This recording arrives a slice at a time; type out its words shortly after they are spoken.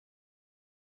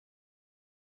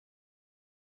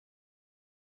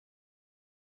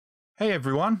Hey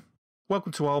everyone,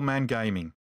 welcome to Old Man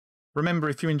Gaming. Remember,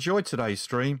 if you enjoyed today's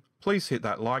stream, please hit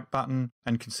that like button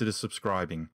and consider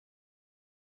subscribing.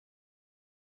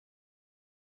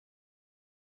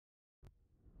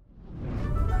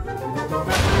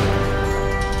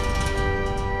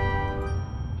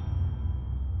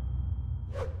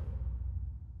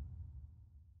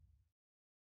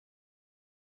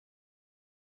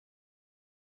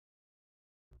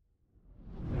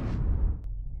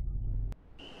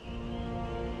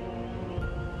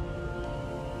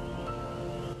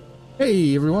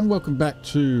 Hey everyone, welcome back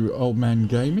to Old Man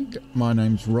Gaming. My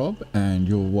name's Rob and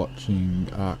you're watching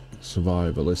Ark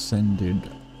Survival Ascended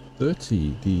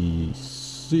 30, the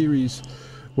series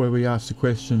where we ask the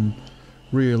question,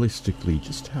 realistically,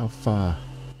 just how far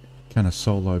can a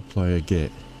solo player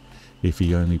get if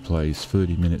he only plays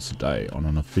 30 minutes a day on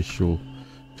an official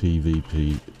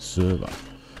PvP server?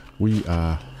 We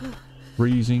are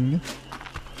freezing.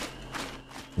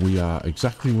 We are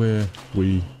exactly where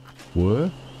we were.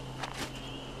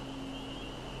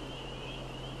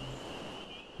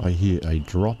 I hear a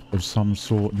drop of some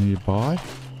sort nearby.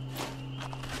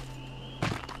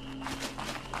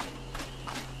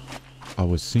 I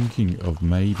was thinking of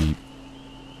maybe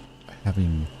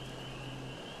having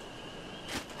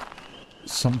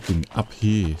something up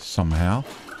here somehow.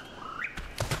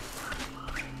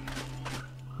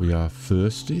 We are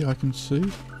thirsty, I can see.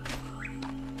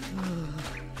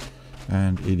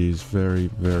 And it is very,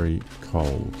 very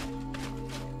cold.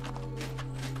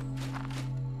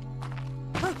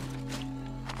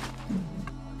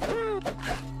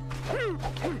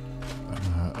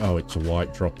 Oh, it's a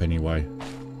white drop anyway.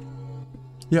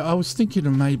 Yeah, I was thinking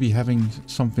of maybe having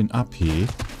something up here,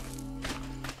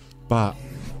 but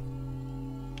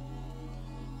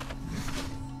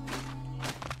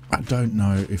I don't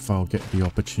know if I'll get the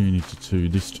opportunity to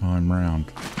this time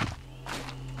round.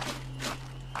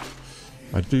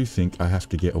 I do think I have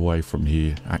to get away from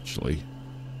here, actually.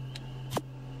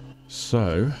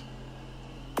 So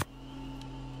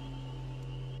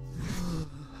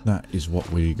that is what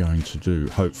we're going to do,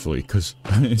 hopefully, because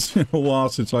it's been a while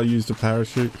since I used a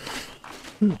parachute.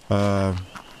 Oh,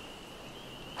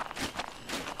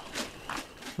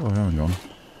 hang on.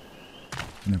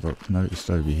 Never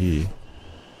noticed over here.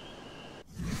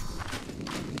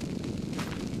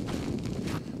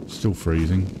 Still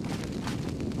freezing.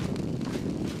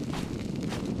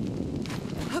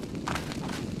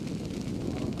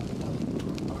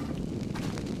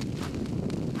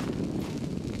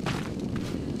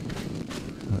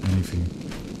 Anything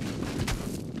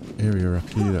area up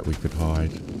here that we could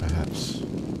hide, perhaps.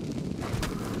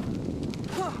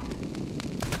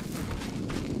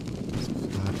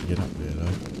 It's hard to get up there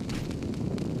though.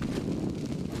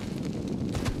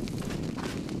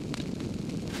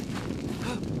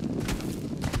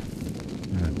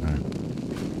 I don't know.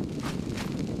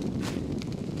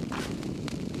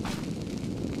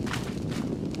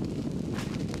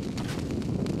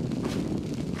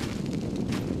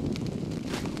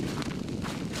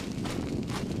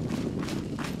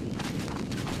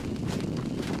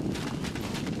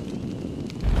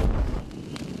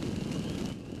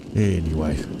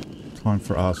 Anyway, time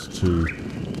for us to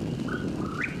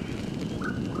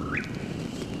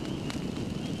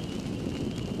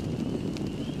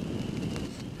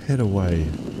head away.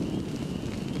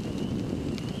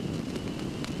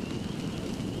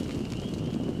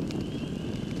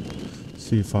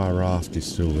 See if our raft is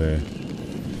still there.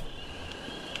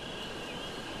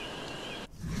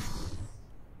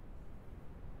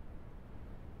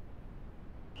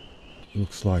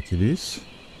 Looks like it is.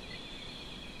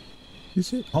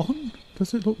 Is it on?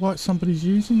 Does it look like somebody's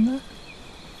using that?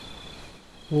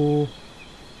 Or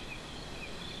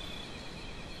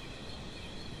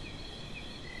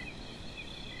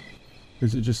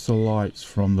is it just the lights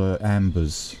from the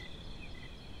ambers?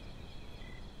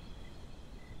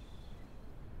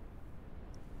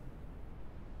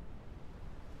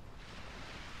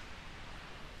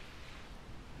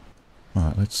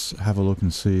 Right, let's have a look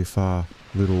and see if our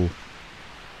little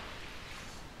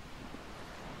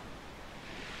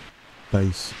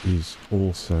base is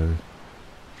also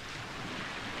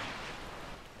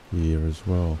here as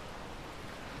well.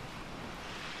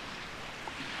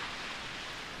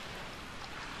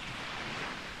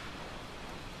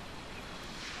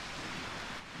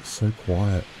 It's so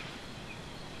quiet.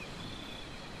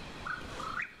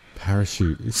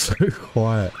 Parachute is so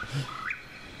quiet.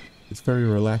 It's very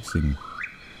relaxing.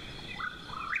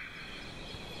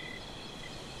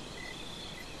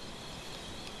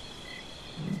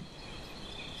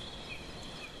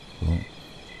 Well,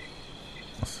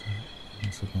 that's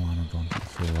the one I've done.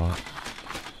 It's alright.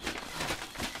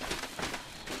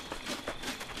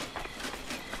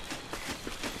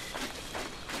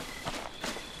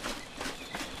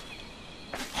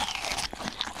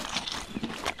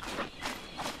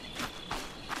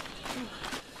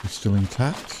 still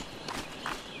intact.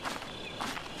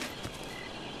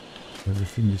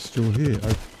 Everything is still here.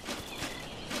 Okay,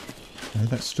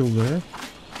 that's still there.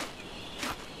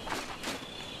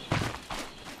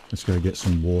 Let's go get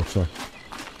some water.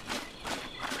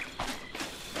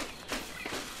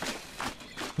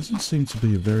 Doesn't seem to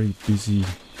be a very busy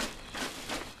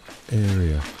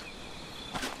area.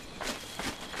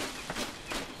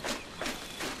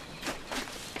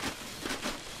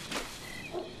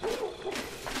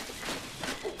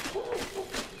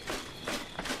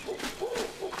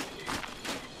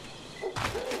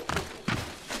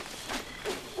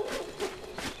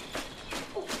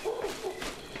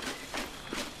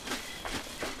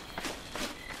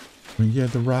 I mean, yeah,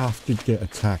 the raft did get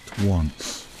attacked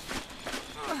once.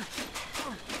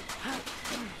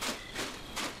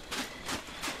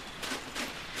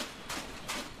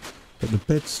 But the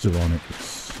bed's still on it.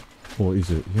 Or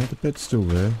is it? Yeah, the bed's still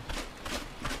there.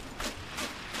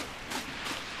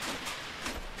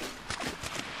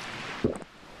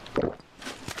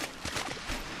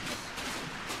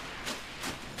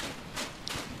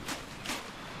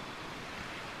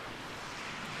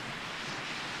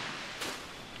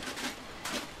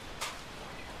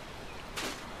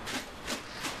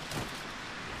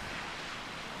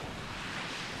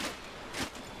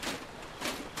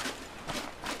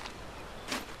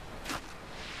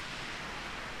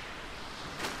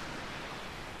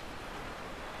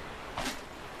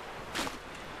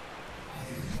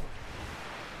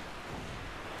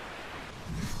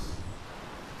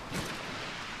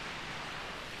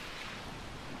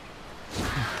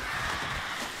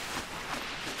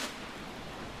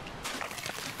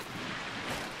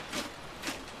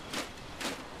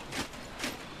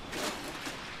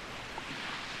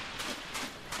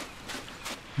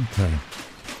 Okay.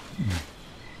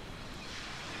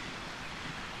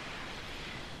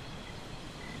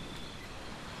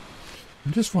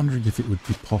 I'm just wondering if it would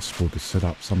be possible to set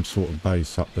up some sort of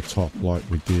base up the top like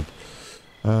we did.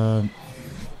 A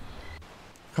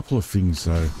couple of things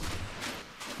though,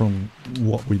 from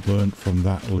what we learned from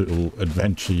that little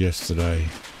adventure yesterday.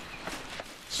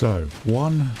 So,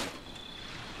 one,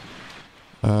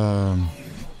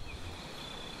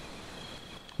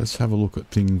 let's have a look at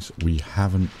things we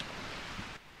haven't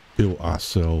built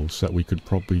ourselves that we could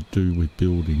probably do with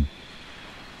building.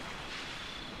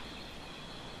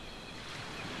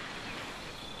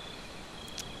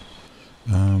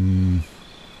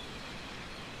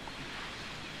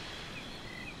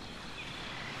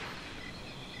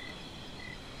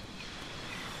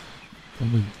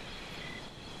 Probably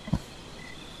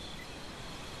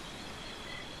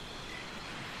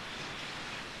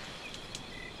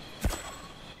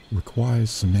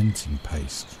requires cementing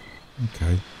paste.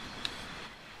 Okay.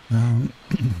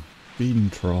 Feeding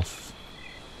trough.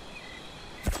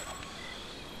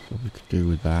 What we could do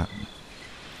with that.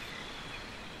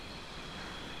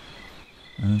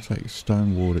 And then take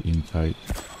stone water intake.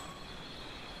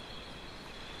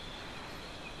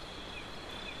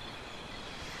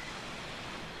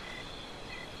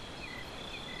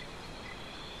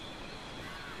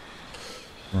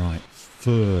 Right,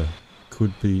 fur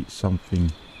could be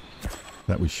something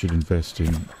that we should invest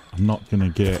in. I'm not going to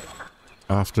get,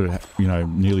 after, you know,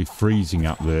 nearly freezing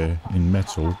up there in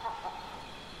metal,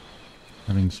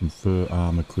 having some fur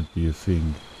armor could be a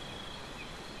thing.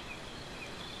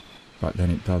 But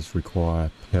then it does require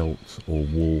pelts or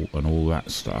wool and all that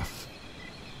stuff.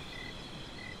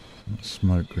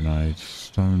 Smoke grenades,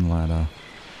 stone ladder.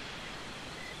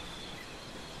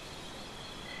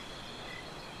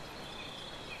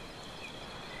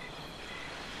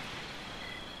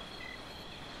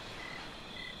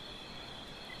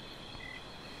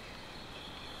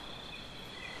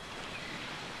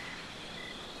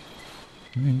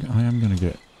 I am going to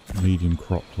get medium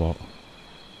crop plot.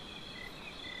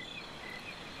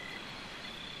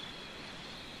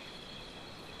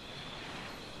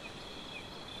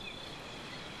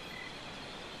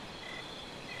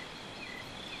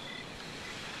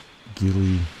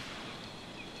 Gilly.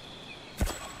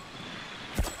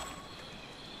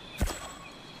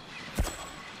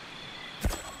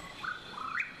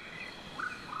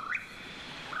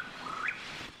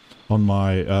 On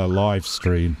my live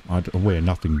stream, I wear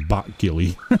nothing but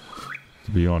ghillie,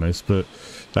 to be honest, but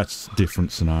that's a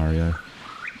different scenario.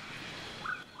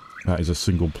 That is a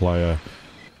single player,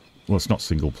 well, it's not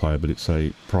single player, but it's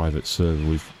a private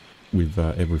server with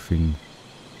everything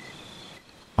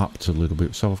up to a little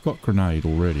bit. So I've got grenade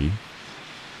already.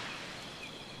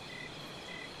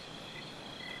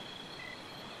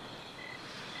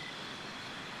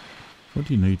 What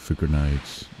do you need for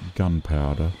grenades?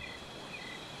 Gunpowder.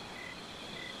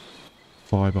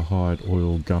 fibre, hide,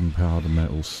 oil, gunpowder,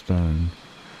 metal, stone.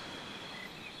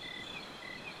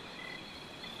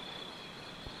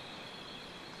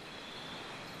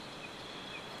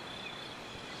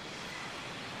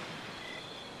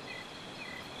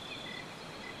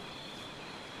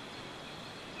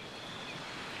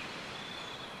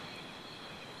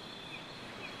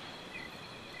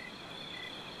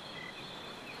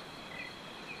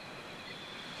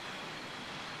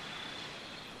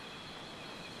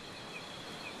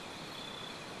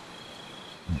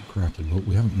 Grappling hook.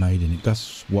 We haven't made any.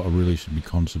 That's what I really should be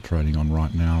concentrating on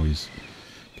right now, is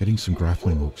getting some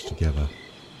grappling hooks together.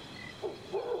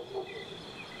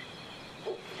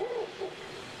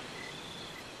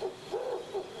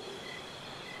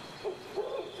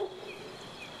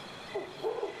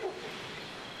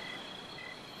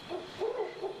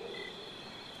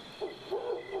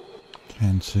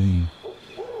 Canteen.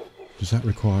 Does that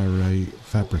require a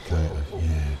fabricator?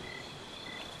 Yeah.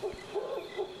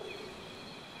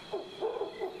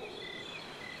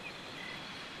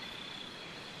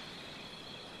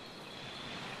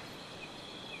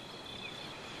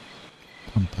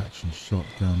 Pump action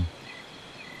shotgun.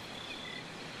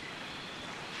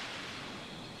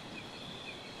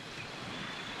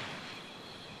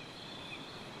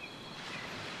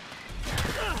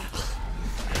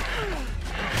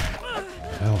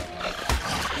 Hell.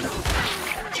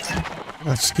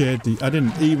 That scared the... I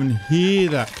didn't even hear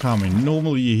that coming.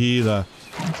 Normally you hear the...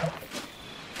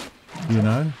 You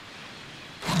know?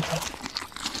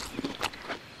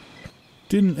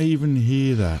 Didn't even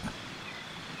hear that.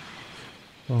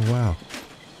 Oh, wow.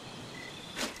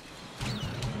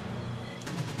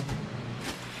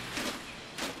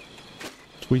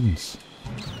 Twins.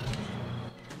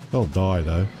 They'll die,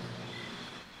 though.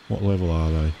 What level are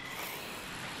they?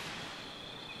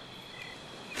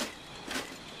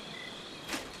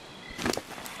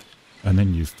 And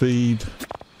then you feed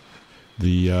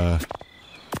the,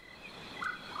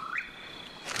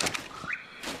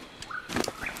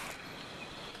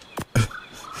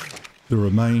 the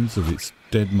remains of its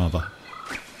dead mother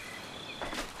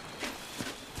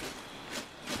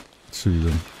to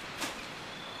them.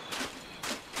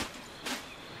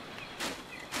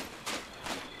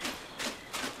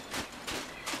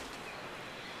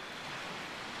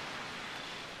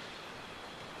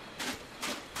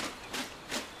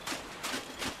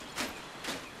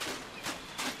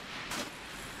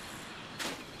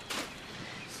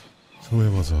 So where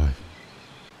was I?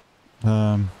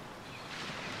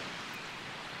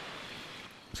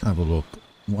 Let's have a look.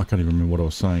 I can't even remember what I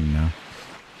was saying now.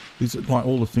 These are like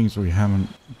all the things we haven't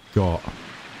got.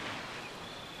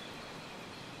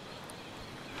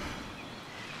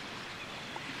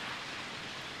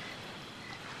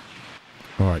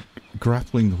 Alright,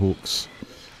 grappling hooks.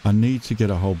 I need to get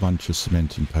a whole bunch of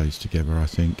cementing paste together, I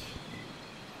think.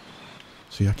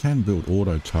 See, I can build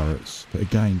auto turrets, but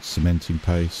again, cementing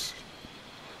paste.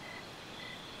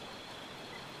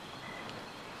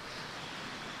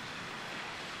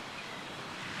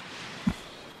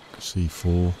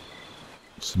 C4,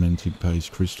 cementing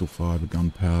paste, crystal fibre,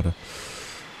 gunpowder.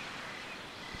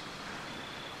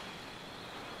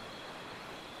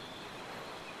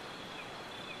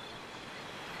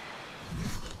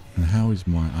 And how is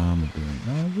my armour doing?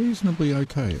 Oh, reasonably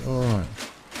okay, alright.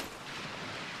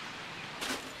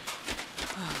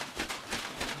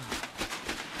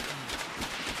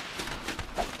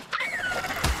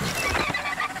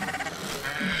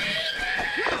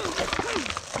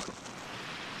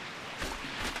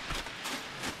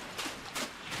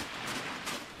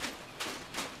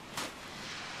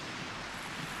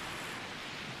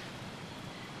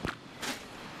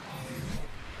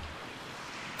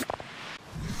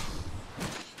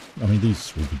 I mean,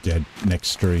 these will be dead next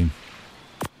stream.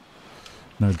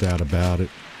 No doubt about it.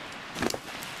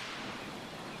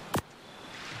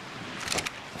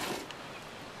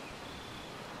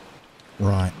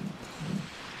 Right.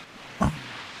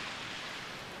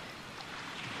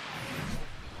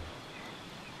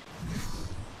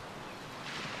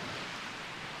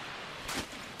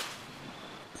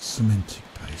 Cementing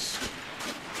paste.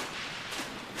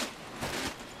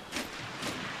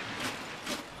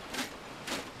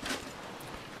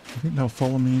 I think they'll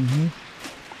follow me in here.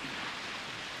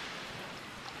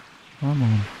 Come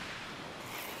on.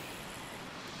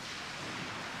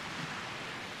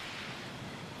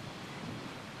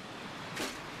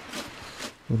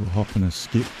 Little hop and a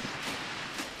skip.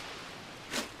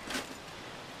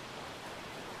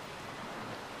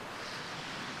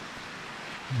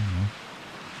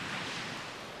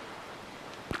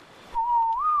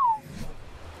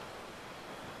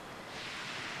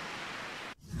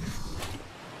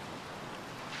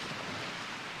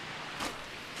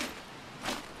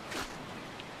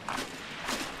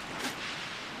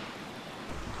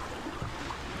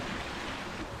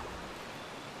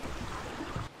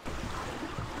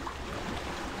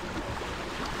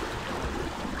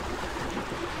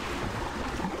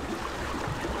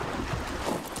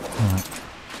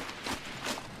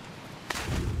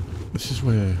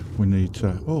 That's where we need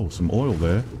to... Oh, some oil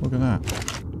there. Look at that.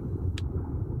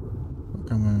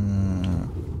 Come on.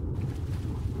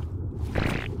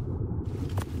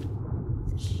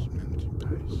 Cementing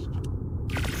paste.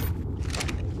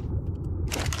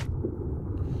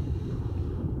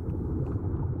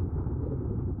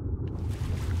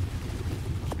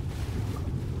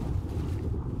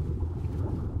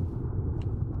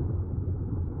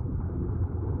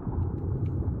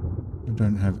 I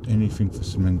don't have anything for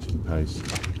cementing paste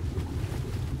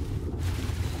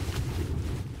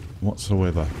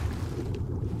whatsoever.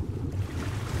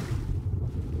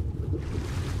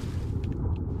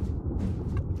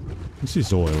 This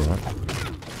is oil, right?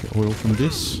 Get oil from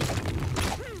this?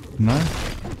 No?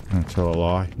 I'll tell a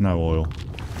lie. No oil.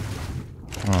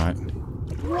 Alright.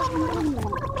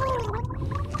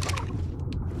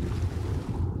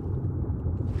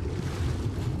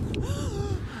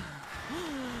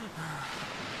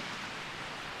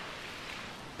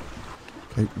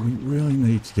 Okay, we really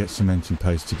need to get cementing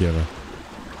paste together.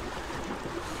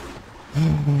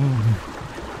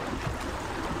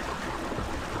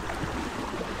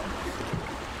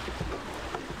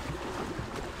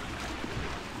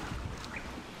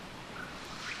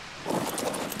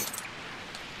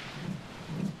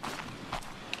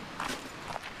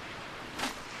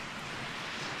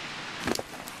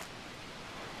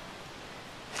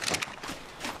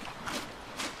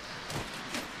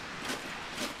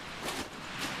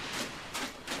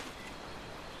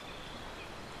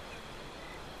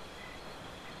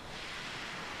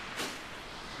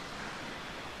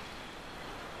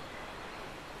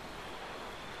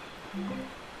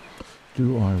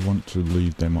 Do I want to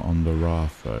leave them on the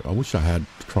raft though? I wish I had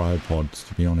cryopods,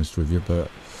 to be honest with you,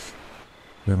 but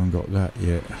we haven't got that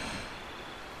yet.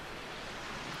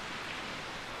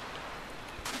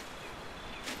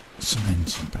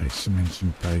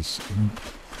 Cementing paste.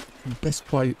 The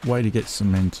best way to get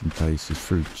cementing paste is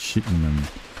through chicken and...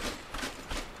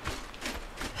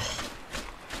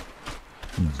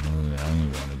 That's not the only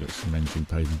one to get cementing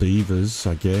paste. Beavers,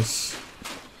 I guess.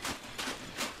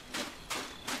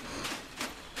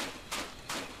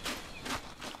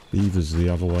 Beavers the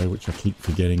other way, which I keep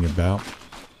forgetting about.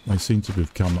 They seem to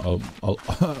become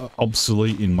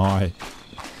obsolete in my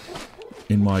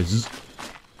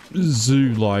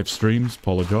zoo live streams.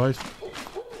 Apologise.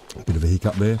 Bit of a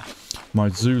hiccup there. My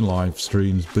zoo live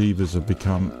streams, beavers have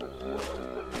become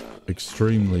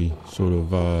extremely sort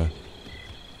of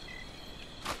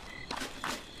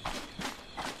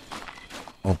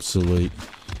obsolete.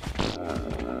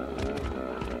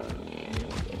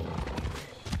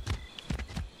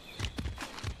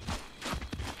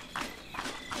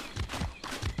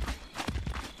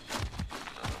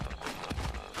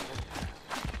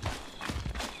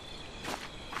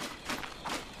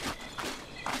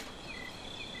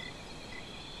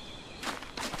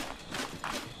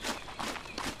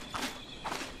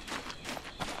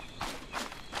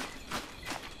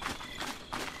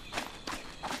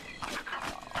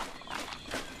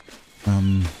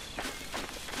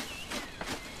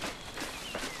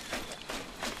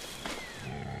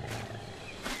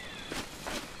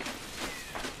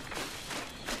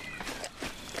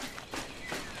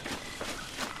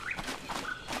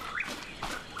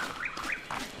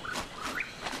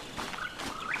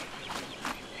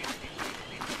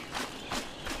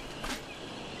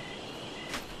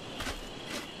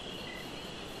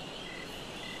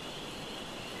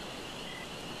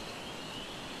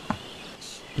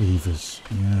 Beavers,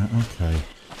 yeah, okay.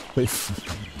 But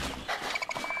if...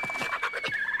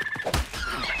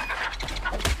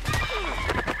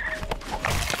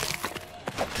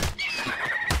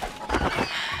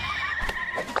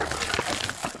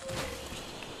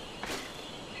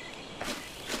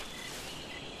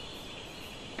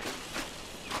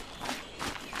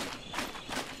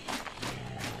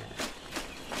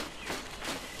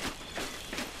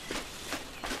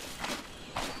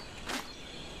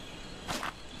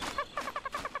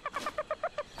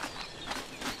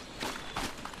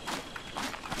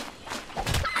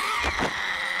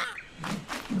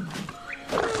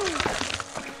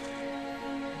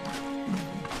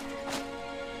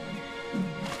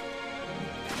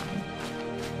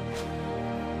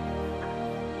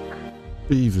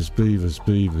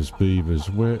 Beavers.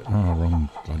 Where? Oh, wrong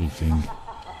bloody thing.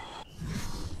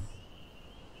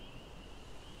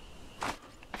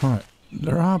 Right,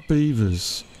 there are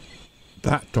beavers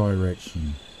that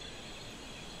direction.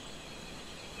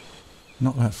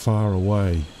 Not that far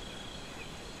away.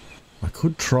 I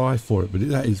could try for it, but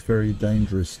that is very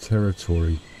dangerous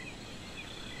territory.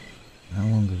 How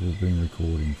long have we been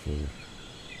recording for?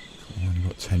 I've only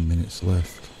got 10 minutes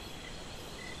left.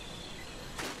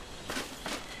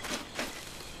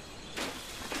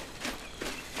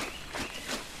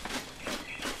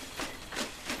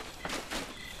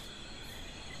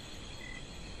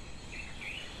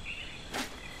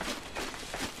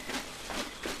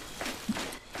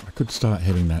 could start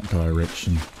heading that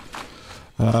direction.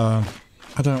 I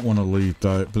don't want to leave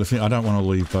though, but the thing, I don't want to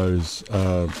leave those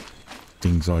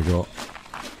things I got.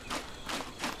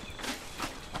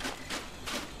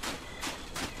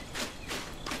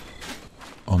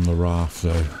 On the raft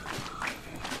though.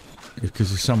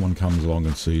 Because if someone comes along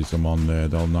and sees them on there,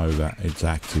 they'll know that it's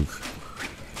active.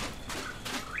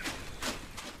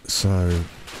 So,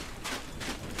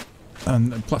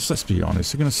 and plus, let's be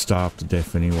honest, they're going to starve to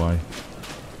death anyway.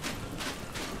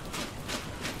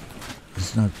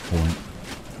 There's no point.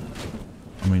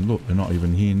 I mean, look, they're not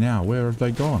even here now. Where have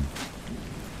they gone?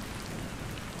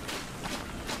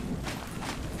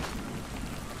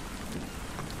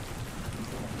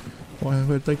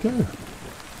 Where'd they go?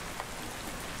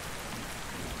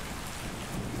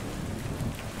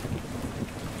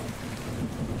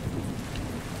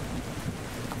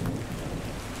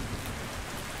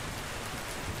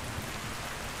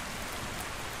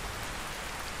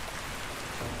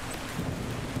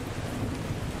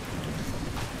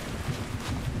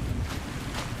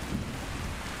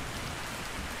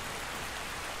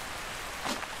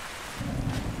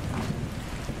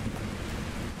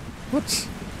 What?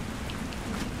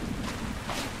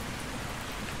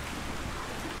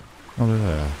 Oh, there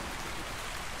they are.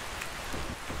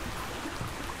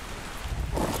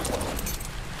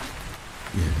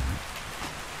 Yeah.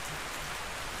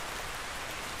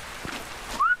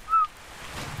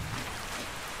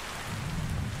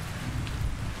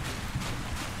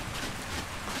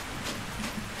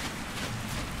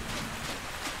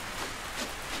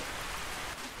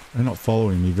 They're not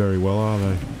following me very well, are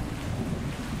they?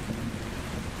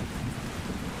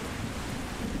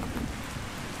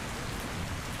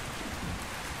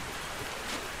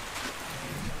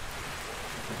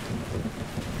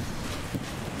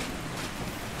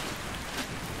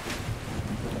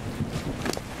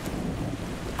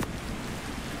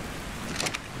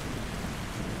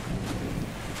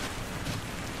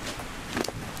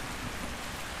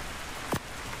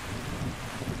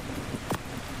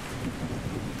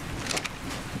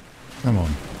 Come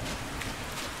on.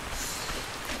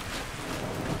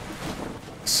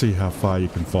 See how far you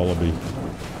can follow me.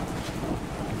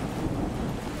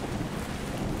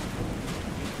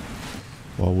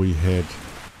 While we head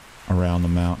around the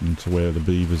mountain to where the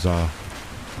beavers are.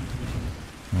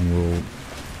 And we'll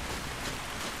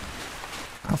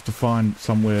have to find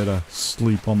somewhere to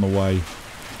sleep on the way.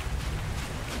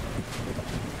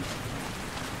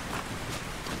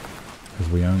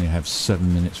 Because we only have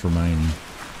 7 minutes remaining.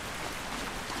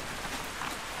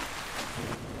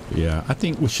 Yeah, I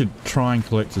think we should try and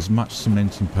collect as much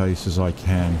cementing paste as I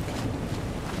can.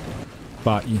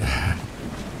 But yeah.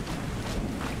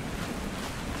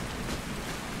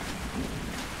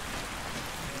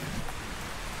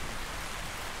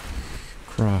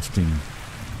 Crafting.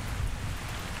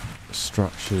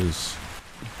 Structures.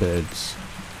 Beds.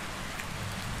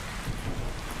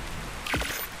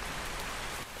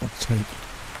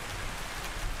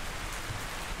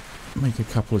 I'll make a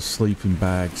couple of sleeping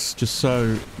bags, just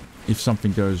so if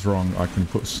something goes wrong, I can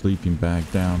put a sleeping bag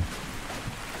down.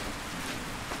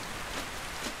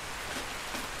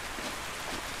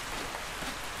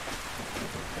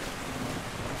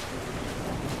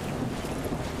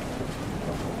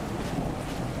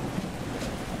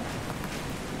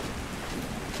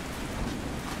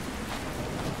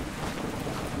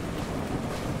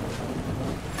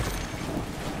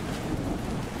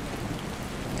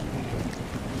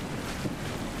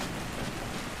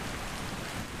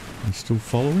 Still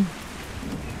following?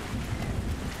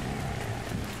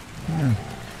 Yeah.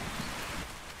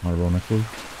 Ironically.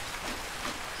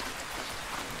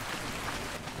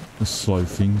 The slow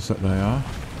things that they are.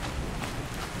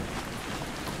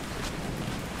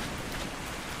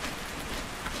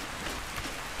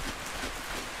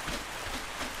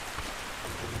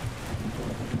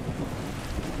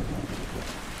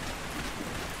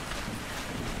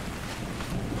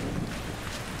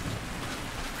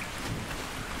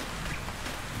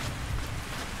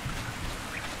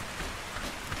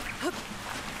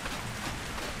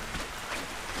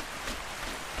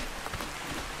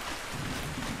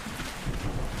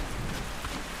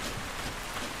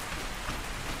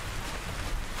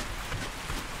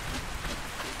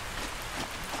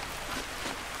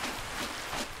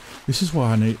 This is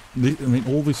why I need, I mean,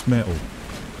 all this metal.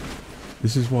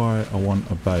 This is why I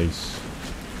want a base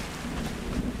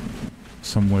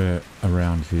somewhere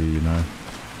around here, you know.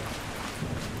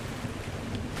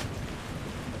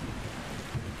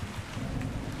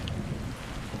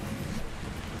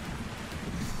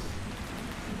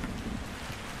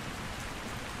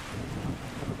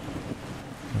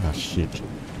 Ah, shit.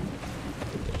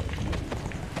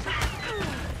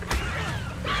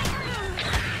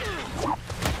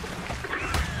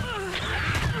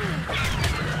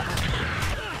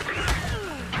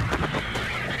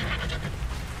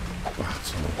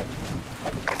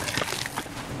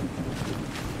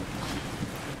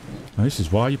 Oh, this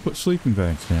is why you put sleeping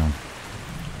bags down.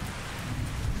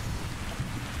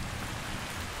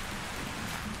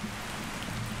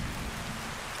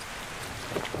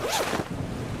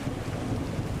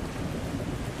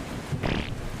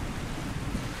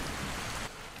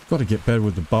 Got to get better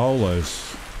with the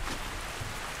bolos.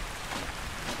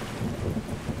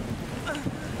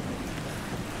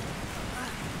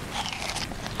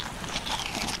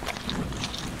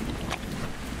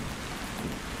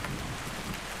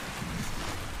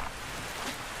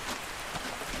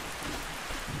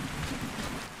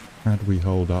 How do we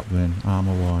hold up then,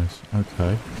 armor-wise?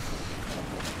 Okay.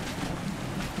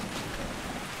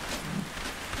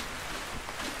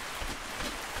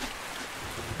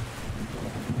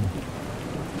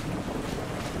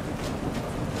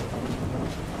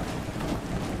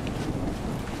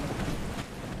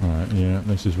 Alright, yeah,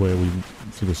 this is where we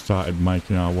sort of started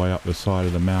making our way up the side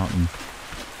of the mountain.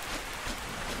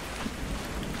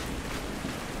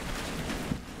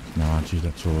 No, Archie,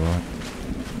 that's alright.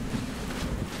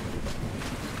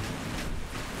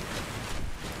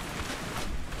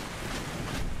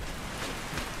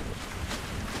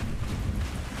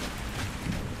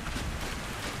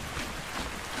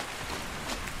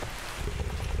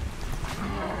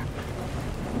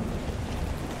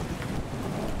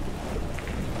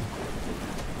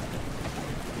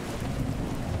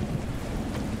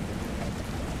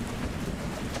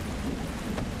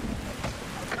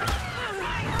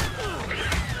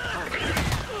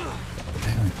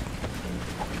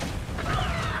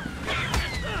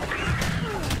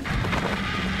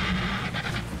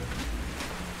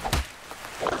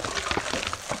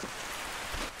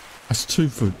 That's 2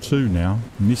 for 2 now.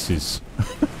 Misses.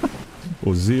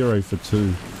 Or 0 for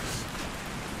 2.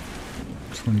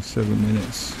 27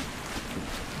 minutes.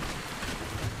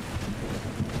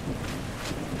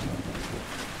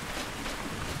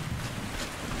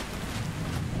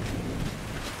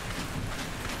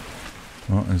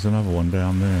 Oh, there's another one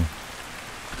down there.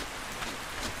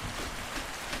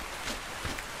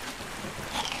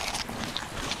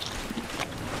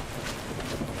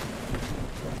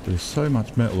 There's so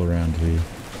much metal around here.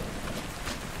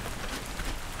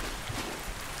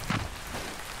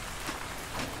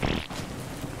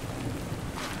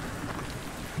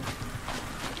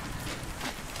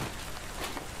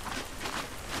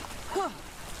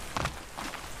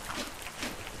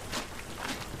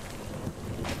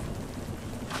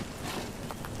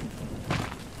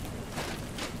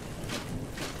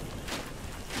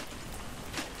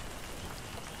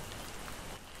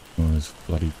 Oh, there's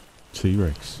bloody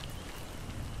T-Rex.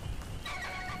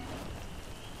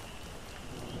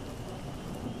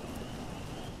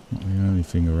 Not the only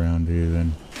thing around here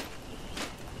then.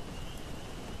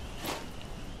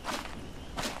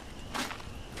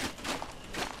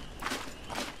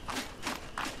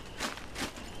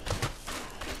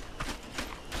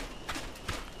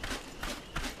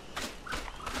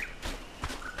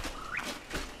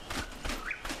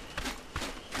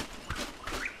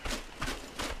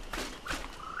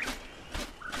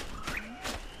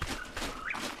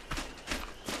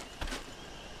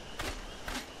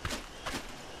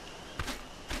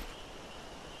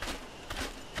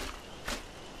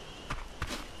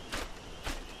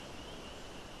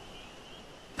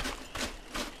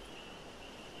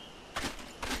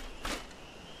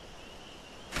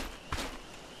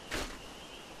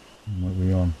 What are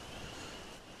we on?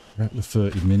 We're at the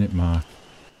 30-minute mark.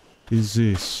 Is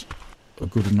this a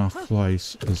good enough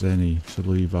place as any to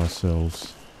leave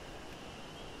ourselves?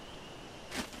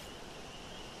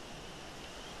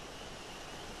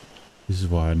 This is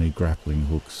why I need grappling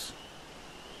hooks.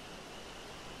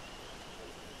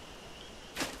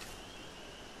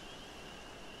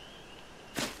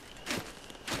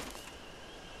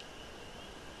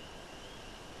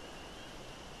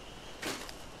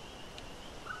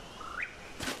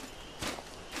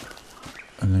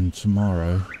 And then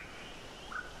tomorrow,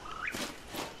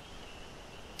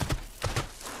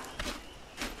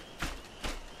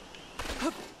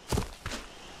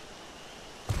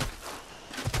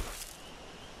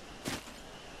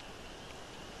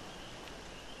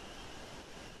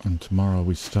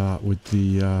 we start with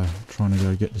the trying to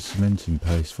go get the cementing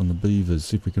paste from the beavers,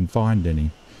 see if we can find any.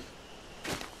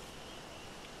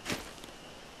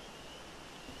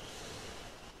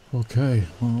 Okay,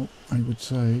 well, I would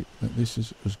say that this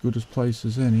is as good a place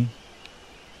as any.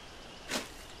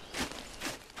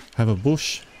 Have a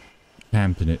bush,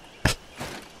 camp in it.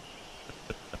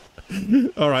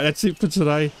 Alright, that's it for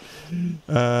today.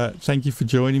 Thank you for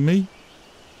joining me.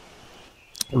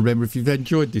 Remember, if you've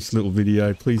enjoyed this little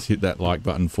video, please hit that like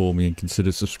button for me and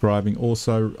consider subscribing.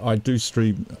 Also, I do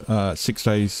stream 6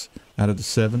 days out of the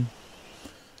 7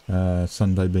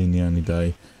 Sunday being the only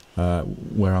day,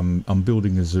 where I'm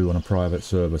building a zoo on a private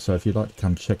server. So if you'd like to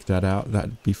come check that out,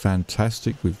 that'd be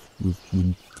fantastic. We're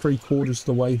 3/4 of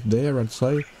the way there, I'd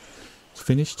say. It's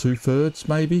finished, 2/3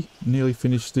 maybe. Nearly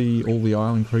finished all the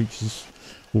island creatures.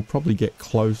 We'll probably get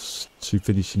close to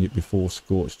finishing it before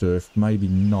Scorched Earth. Maybe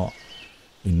not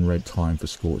in red time for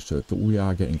Scorched Earth, but we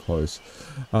are getting close.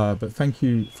 But thank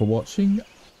you for watching.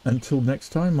 Until next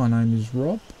time, my name is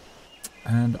Rob,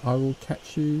 and I will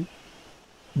catch you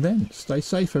then. Stay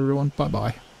safe, everyone. Bye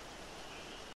bye.